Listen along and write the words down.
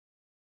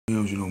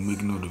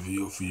Making another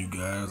video for you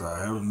guys.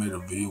 I haven't made a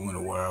video in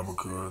a while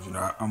because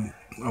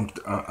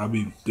I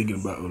be thinking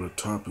about other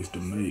topics to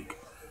make,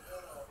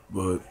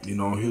 but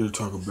I'm here to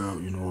talk about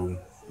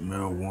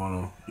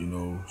marijuana.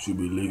 Should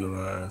be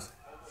legalized.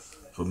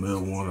 For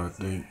marijuana,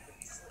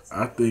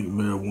 I think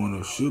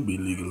marijuana should be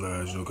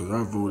legalized. Because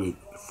I voted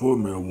for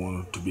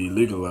marijuana to be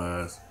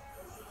legalized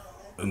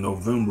on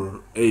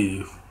November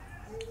 8th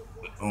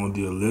on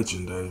the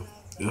election day.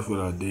 That's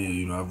what I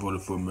did. I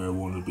voted for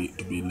marijuana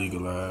to be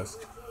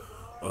legalized.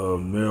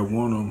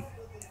 Marijuana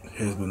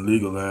has been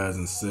legalized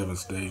in 7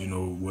 states,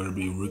 whether it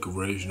be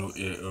recreational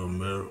or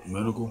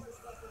medical.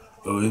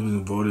 It's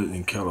been voted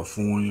in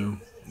California.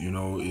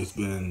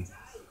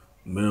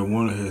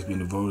 Marijuana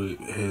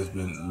has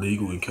been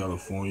legal in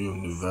California,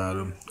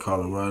 Nevada,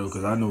 Colorado.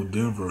 Because I know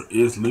Denver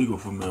is legal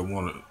for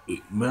marijuana.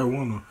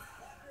 Marijuana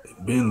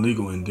been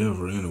legal in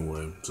Denver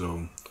anyway.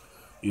 So,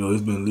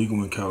 it's been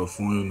legal in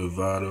California,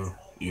 Nevada,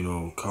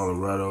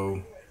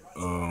 Colorado.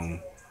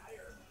 Um,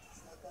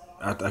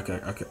 I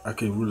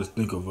can't really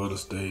think of other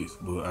states,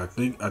 but I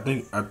think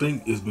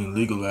it's been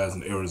legalized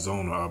in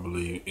Arizona, I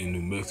believe, in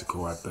New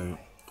Mexico, I think,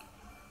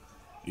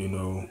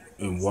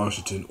 in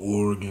Washington,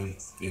 Oregon,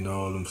 in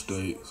all them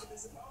states.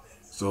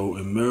 So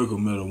in medical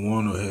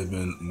marijuana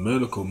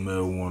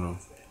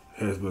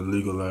has been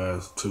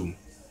legalized too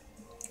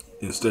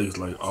in states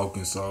like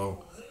Arkansas,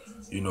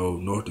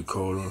 North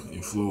Dakota,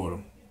 and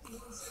Florida.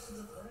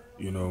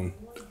 You know,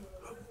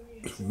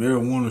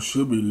 Marijuana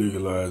should be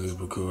legalized is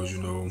because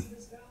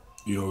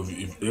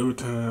if every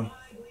time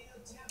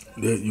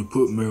that you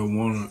put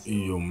marijuana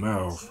in your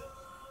mouth,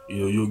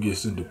 you'll get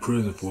sent to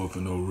prison for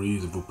no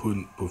reason, for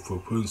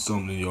putting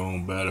something in your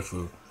own body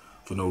for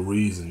no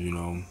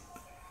reason.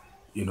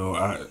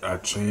 I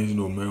changed.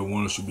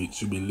 Marijuana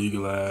should be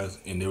legalized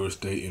in every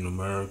state in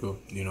America.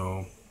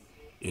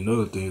 And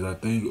other things, I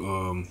think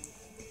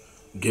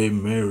gay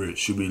marriage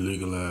should be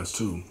legalized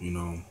too.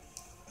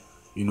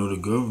 The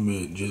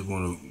government just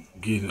want to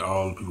get in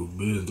all the people's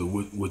business,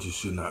 which it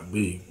should not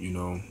be.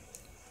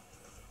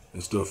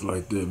 And stuff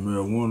like that.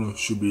 Marijuana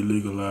should be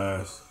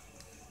legalized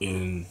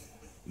in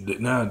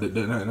now they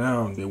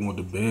want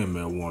to ban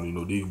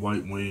marijuana. These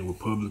white wing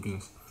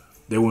Republicans,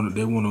 they want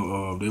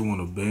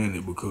to ban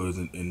it because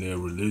in their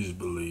religious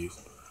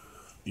beliefs,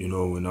 and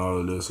all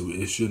of that. So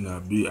it should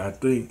not be. I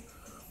think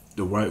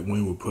the right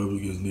wing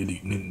Republicans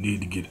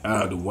need to get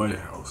out of the White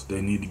House.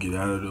 They need to get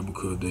out of there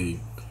because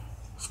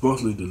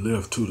supposedly the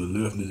left too. The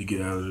left need to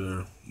get out of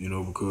there.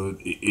 Because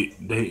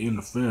they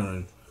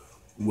interfering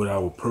with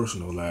our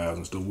personal lives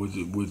and stuff, which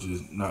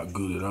is not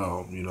good at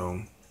all.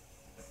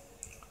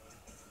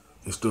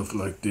 And stuff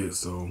like that.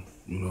 So,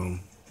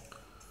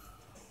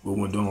 but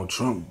when Donald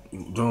Trump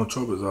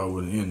is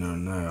already in there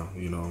now.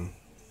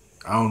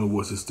 I don't know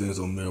what his stance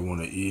on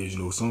marijuana is.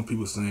 Some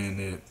people saying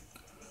that,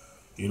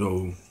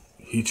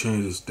 he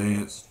changed his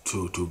stance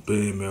to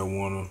ban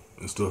marijuana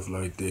and stuff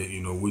like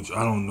that. Which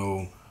I don't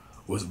know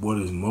what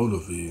his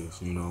motive is.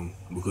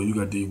 Because you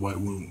got these white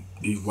wing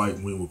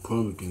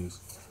Republicans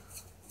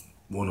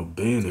want to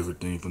ban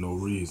everything for no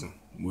reason,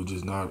 which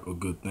is not a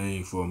good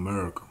thing for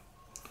America.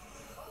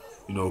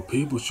 I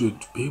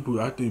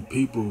think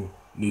people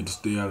need to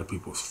stay out of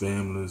people's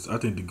families. I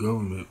think the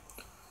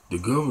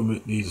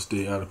government needs to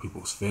stay out of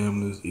people's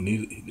families. And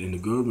the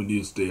government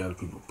needs to stay out of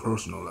people's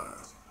personal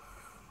lives.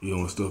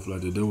 And stuff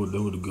like that. That what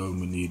the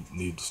government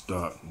need to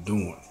stop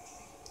doing.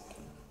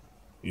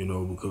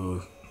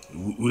 Because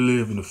we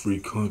live in a free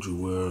country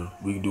where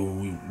we can do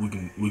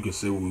we can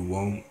say what we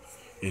want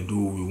and do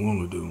what we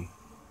want to do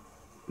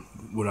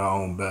with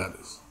our own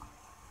bodies.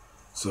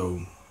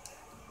 So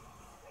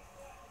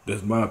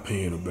that's my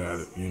opinion about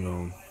it.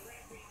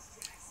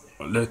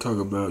 Let's talk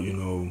about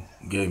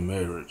gay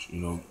marriage.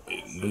 In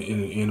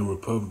the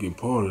Republican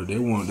Party, they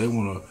want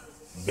to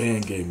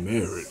ban gay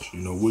marriage.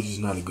 Which is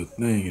not a good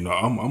thing.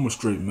 I'm a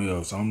straight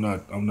male, so I'm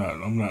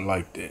not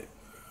like that.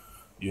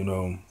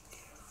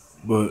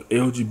 But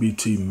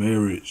LGBT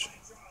marriage,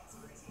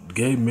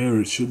 gay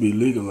marriage should be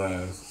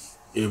legalized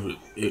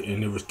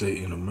in every state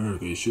in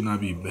America. It should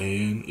not be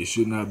banned. It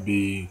should not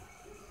be.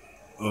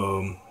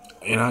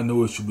 And I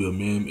know it should be a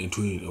man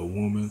between a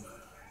woman.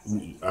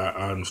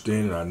 I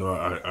understand it. I know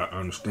I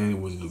understand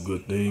it was a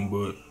good thing,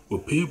 but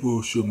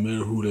people should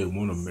marry who they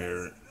want to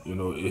marry.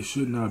 It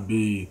should not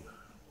be.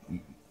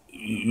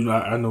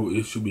 I know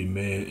it should be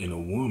man and a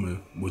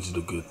woman, which is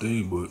a good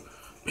thing, but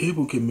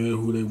people can marry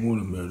who they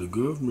want to marry. The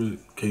government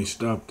can't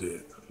stop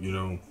that.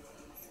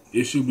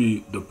 It should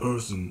be the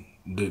person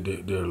that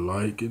they're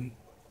liking,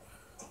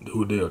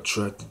 who they're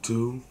attracted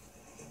to.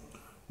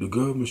 The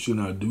government should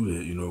not do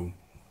that.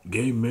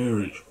 Gay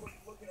marriage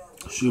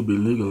should be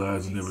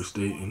legalized in every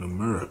state in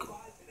America.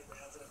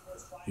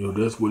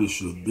 That's what it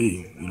should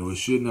be. It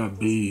should not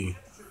be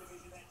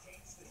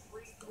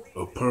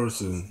a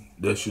person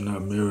that should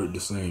not marry the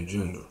same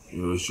gender.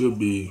 It should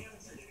be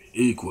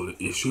equal.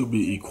 It should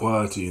be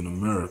equality in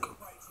America.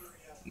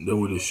 That's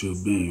what it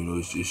should be.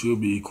 It should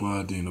be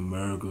equality in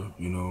America.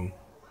 And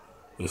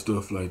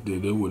stuff like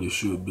that. That's what it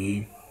should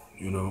be.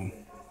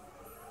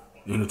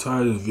 And the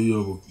title of this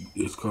video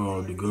is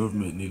called "The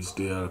Government Needs to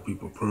Stay Out of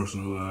People's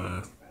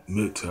Personalized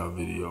MGTOW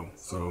Video."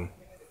 So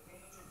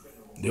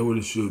that's what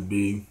it should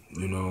be,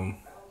 you know,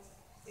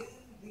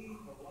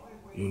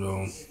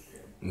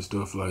 and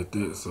stuff like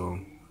that. So,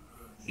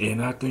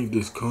 and I think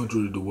this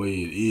country, the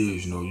way it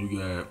is, you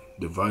got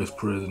the vice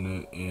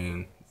president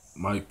and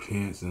Mike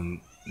Pence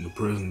and the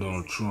president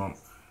Donald Trump,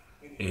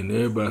 and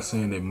everybody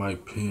saying that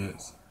Mike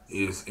Pence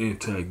is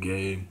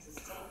anti-gay,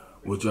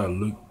 which I don't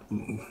know.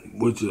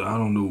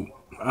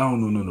 I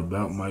don't know nothing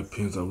about Mike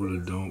Pence. I really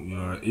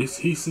don't. He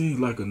seems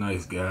like a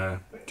nice guy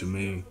to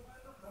me,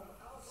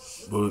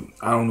 but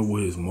I don't know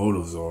what his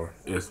motives are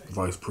as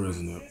vice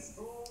president.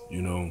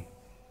 You know,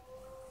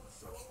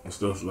 and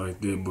stuff like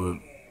that. But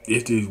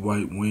it's these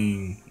white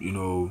wing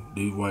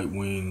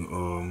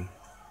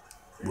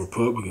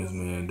Republicans,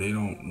 man. They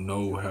don't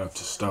know how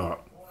to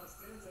stop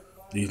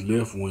these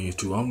left wings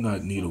too. I'm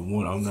not neither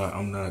one. I'm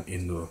not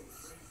in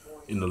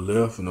the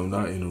left, and I'm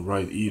not in the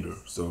right either.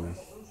 So,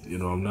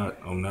 I'm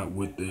not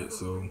with that.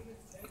 So,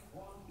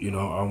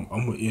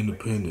 I'm an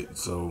independent.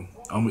 So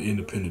I'm an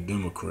independent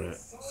Democrat.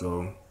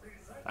 So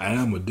I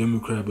am a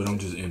Democrat, but I'm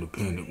just an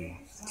independent one.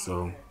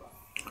 So,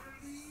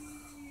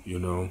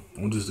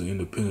 I'm just an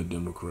independent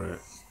Democrat.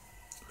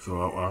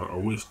 So I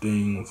wish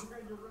things.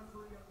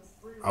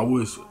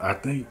 I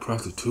think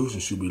prostitution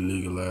should be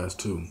legalized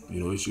too.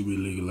 It should be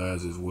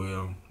legalized as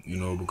well.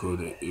 Because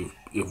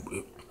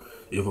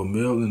if a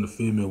male and a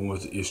female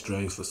wants to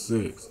exchange for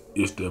sex,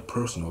 it's their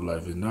personal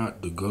life. It's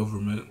not the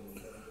government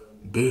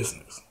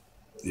business.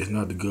 It's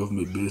not the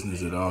government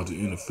business at all to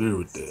interfere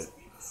with that.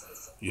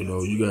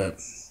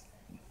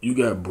 You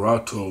got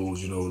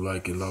brothels,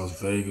 like in Las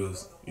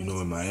Vegas, in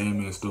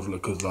Miami and stuff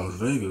like. Cause Las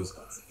Vegas,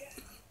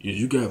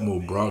 you got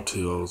more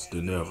brothels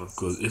than ever.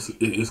 Cause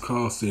it's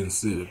called Sin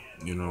City.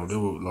 That's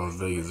what Las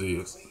Vegas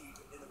is.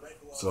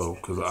 So,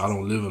 cause I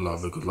don't live in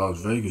Las Vegas. Cause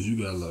Las Vegas, you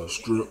got a lot of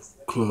strip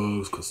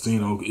clubs,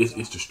 casino. It's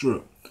the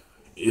strip.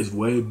 It's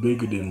way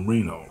bigger than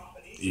Reno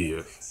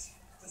is.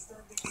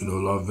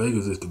 Las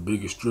Vegas is the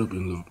biggest strip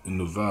in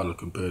Nevada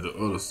compared to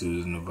other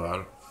cities in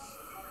Nevada.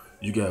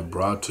 You got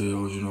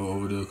brothels,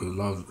 over there,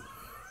 cause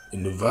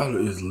in Nevada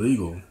it's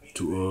legal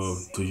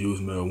to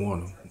use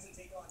marijuana,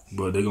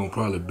 but they're gonna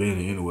probably ban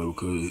it anyway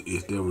because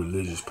it's their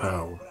religious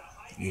power,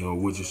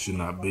 which it should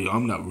not be.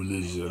 I'm not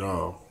religious at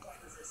all,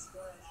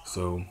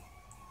 so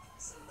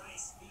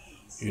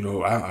I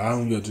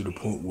don't get to the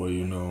point where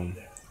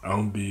I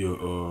don't be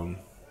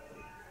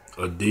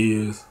a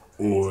deist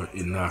or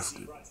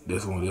agnostic.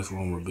 That's one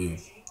I'm gonna be.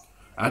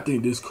 I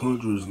think this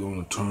country is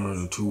gonna turn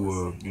into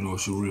a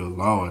Sharia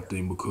law. I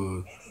think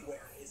because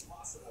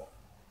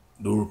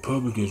the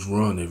Republicans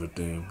run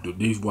everything.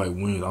 These white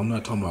wings. I'm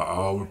not talking about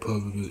all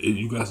Republicans.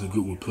 You got some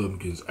good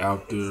Republicans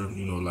out there.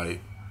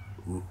 Like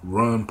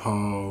Ron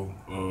Paul.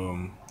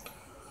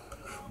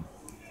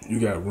 You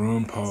got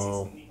Ron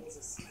Paul.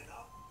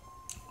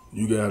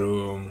 You got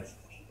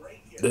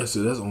That's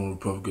it. That's the only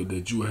Republican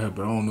that you have.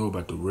 But I don't know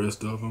about the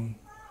rest of them.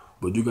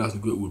 But you got some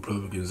good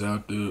Republicans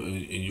out there,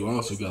 and you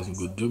also got some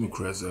good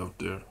Democrats out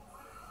there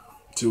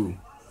too.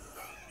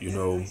 You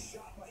know,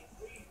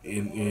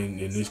 and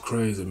it's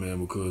crazy,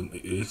 man, because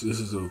this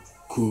is a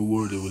cool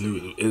world that we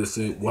live in. It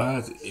said,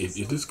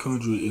 if this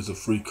country is a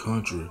free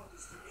country,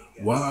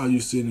 why are you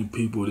sending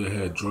people that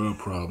had drug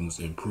problems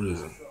in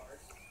prison?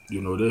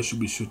 That should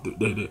be shit.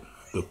 The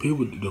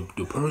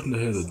person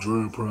that has a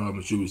drug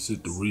problem should be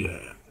sent to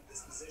rehab,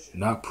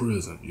 not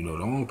prison. The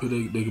only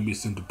people they can be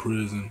sent to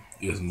prison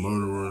is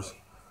murderers,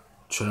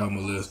 child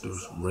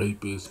molesters,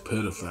 rapists,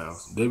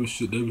 pedophiles. They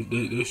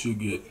should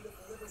get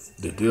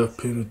the death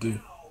penalty.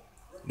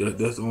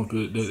 That's the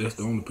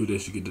only people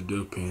that should get the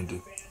death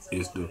penalty.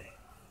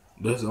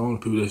 That's the only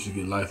people that should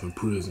get life in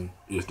prison.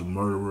 Is the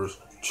murderers,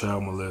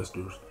 child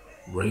molesters,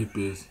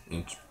 rapists,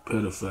 and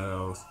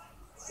pedophiles.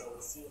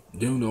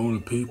 Them the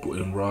only people,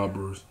 and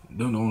robbers.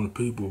 Them the only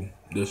people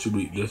that should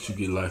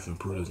get life in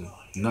prison.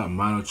 Not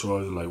minor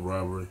charges like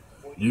robbery.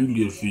 You can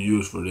get a few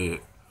years for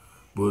that.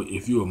 But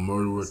if you're a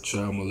murderer,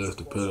 child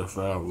molester,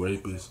 pedophile,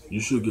 rapist, you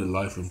should get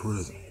life in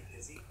prison.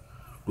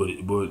 But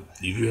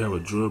if you have a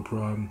drug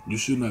problem, you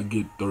should not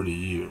get 30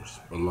 years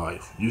of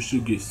life. You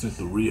should get sent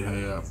to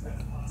rehab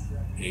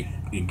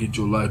and get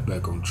your life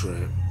back on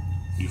track.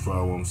 You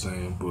follow what I'm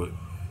saying? But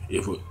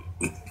if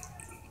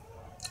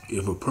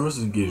a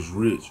person gets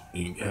rich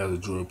and has a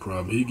drug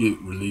problem, he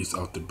get released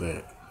off the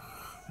bat.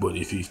 But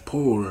if he's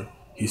poor,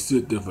 he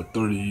sit there for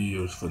 30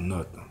 years for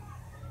nothing.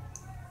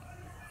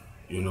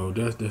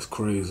 That's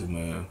crazy,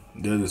 man.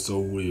 That is so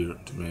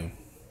weird to me.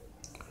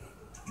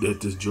 That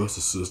this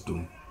justice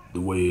system,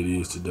 the way it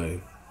is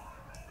today.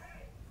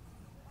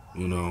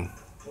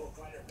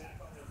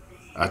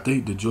 I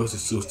think the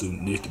justice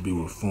system needs to be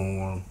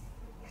reformed.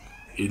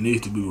 It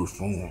needs to be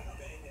reformed.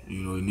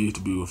 It needs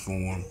to be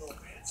reformed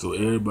so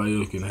everybody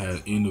else can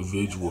have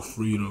individual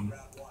freedom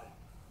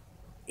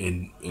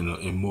and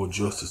more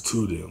justice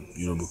to them.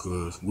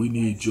 Because we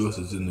need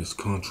justice in this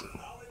country.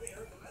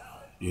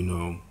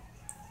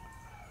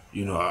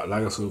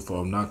 Like I said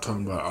before, I'm not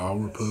talking about all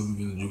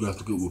Republicans. You got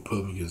the good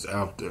Republicans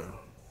out there.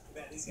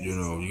 You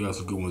know, you got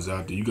some good ones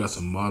out there. You got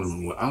some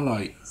moderate ones. I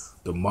like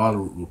the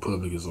moderate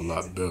Republicans a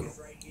lot better.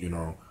 You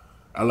know,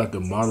 I like the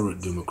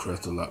moderate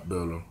Democrats a lot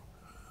better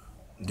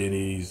than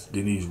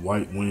these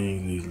white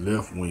wings, these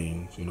left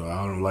wings. You know,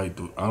 I don't like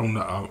the. I'm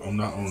not on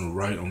the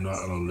right. I'm not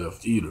on the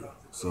left either.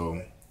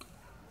 So,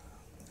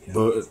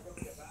 but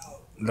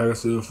like I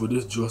said, for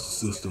this justice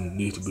system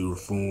needs to be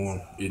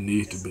reformed. It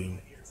needs to be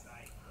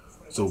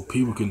so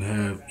people can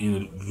have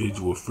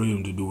individual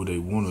freedom to do what they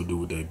want to do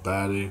with their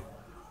body,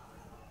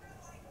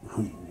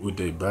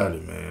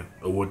 man,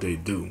 or what they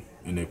do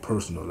in their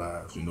personal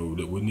lives. You know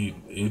that we need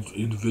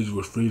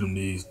individual freedom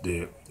needs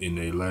that in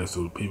their life,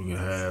 so that people can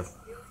have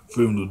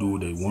freedom to do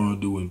what they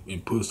want to do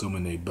and put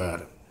something in their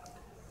body,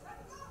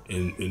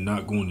 and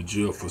not going to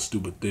jail for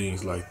stupid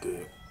things like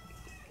that.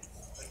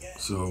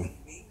 So,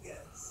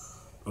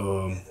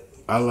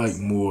 I like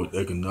more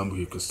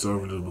economically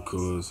conservative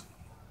because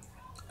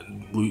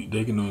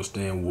they can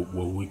understand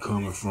where we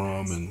coming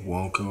from and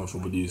where I'm coming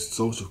from. But these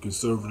social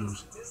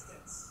conservatives,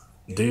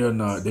 they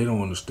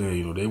don't understand.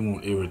 You know, they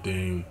want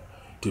everything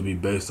to be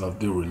based off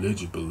their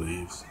religious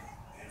beliefs,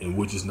 and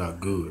which is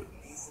not good.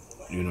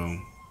 You know.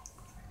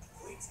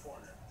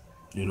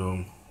 You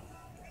know,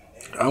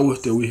 I wish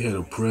that we had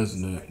a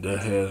president that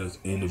has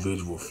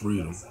individual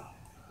freedom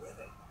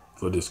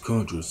for this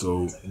country,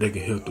 so they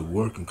can help the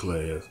working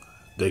class,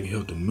 they can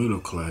help the middle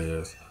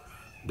class,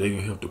 they can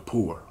help the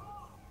poor.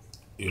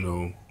 You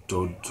know,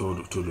 so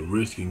the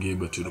rich can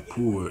give back to the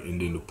poor, and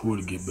then the poor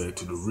to get back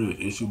to the rich.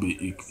 It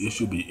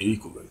should be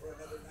equally.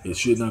 It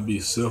should not be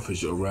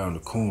selfish around the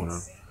corner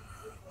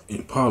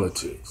in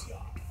politics.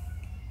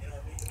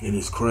 And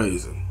it's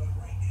crazy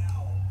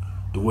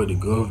the way the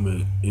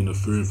government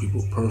interferes in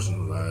people's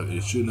personal lives.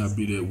 It should not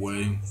be that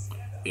way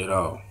at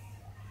all.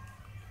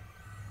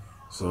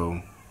 So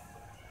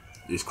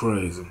it's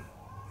crazy.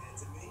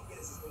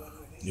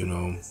 You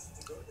know,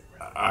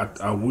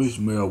 I wish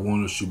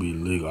marijuana should be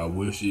legal. I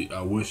wish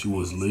it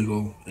was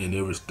legal in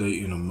every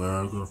state in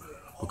America,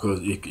 because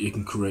it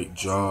can create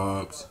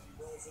jobs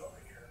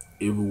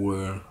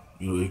everywhere.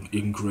 You know, it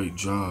can create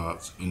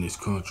jobs in this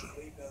country,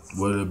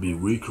 whether it be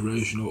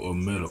recreational or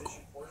medical.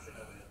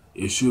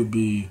 It should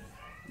be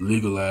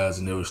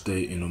legalized in every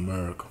state in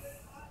America,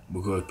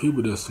 because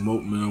people that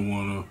smoke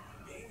marijuana,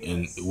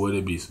 and whether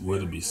it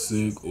be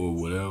sick or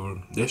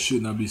whatever, they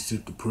should not be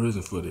sent to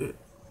prison for that.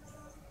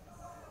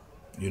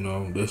 You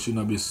know, they should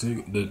not be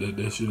sick.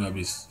 They should not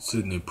be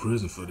sitting in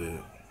prison for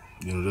that.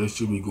 You know, they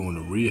should be going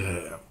to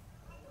rehab.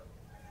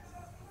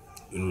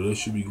 You know, they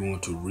should be going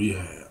to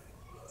rehab.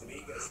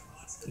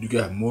 You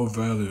got more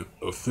violent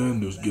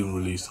offenders getting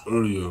released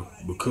earlier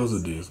because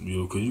of this. You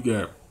know, because you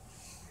got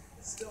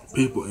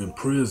people in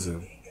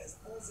prison.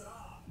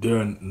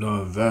 They're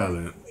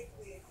non-violent.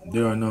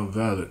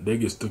 They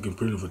get stuck in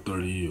prison for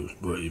 30 years.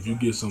 But if you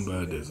get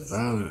somebody that's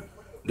violent,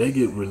 they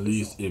get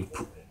released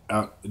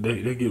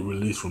they get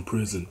released from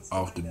prison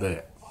off the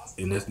bat,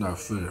 and that's not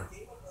fair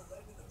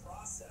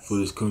for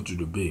this country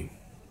to be.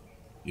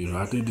 You know,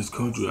 I think this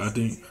country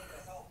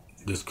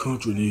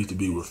needs to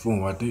be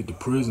reformed. I think the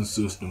prison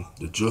system,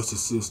 the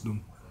justice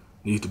system,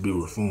 needs to be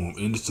reformed,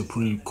 and the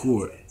Supreme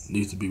Court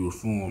needs to be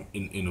reformed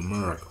in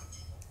America.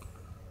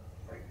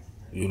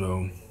 You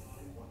know.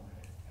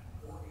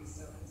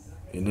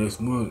 And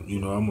next month, you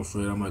know, I'm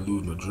afraid I might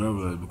lose my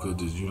driver's license because of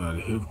this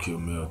United Healthcare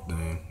mail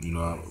thing, you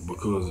know,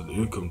 because of the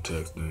income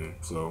tax thing.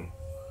 So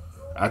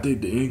I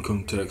think the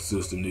income tax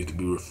system needs to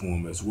be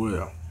reformed as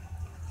well.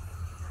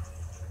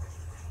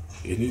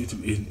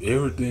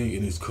 Everything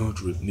in this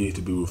country needs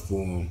to be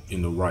reformed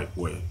in the right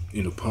way,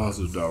 in a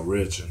positive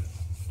direction.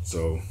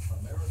 So,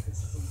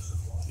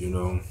 you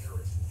know,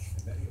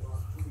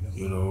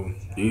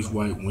 these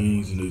white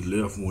wings and these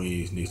left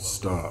wings need to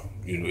stop.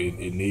 You know,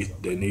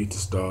 they need to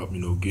stop, you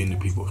know, getting in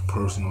people's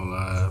personal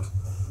lives.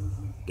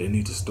 They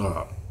need to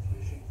stop.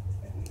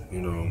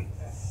 You know.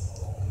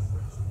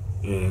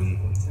 And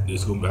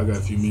I got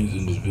a few minutes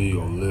in this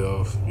video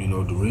left. You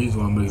know, the reason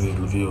why I'm making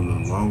this video a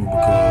little longer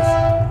because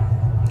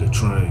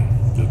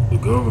the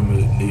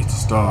government needs to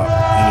stop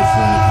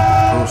interfering in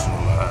people's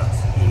personal lives.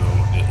 You know,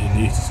 it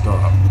needs to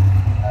stop.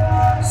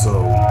 So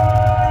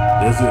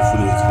that's it for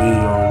this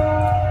video.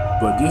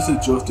 But this is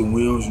Justin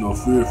Williams. You know,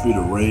 feel free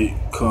to rate,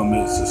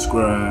 comment,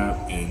 subscribe,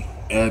 and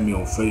add me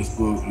on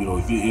Facebook. You know,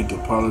 if you're into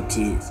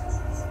politics,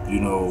 you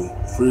know,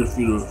 feel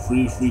free to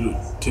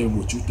tell me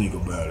what you think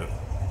about it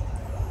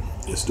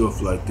and stuff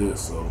like that.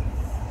 So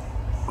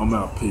I'm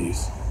out.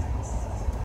 Peace.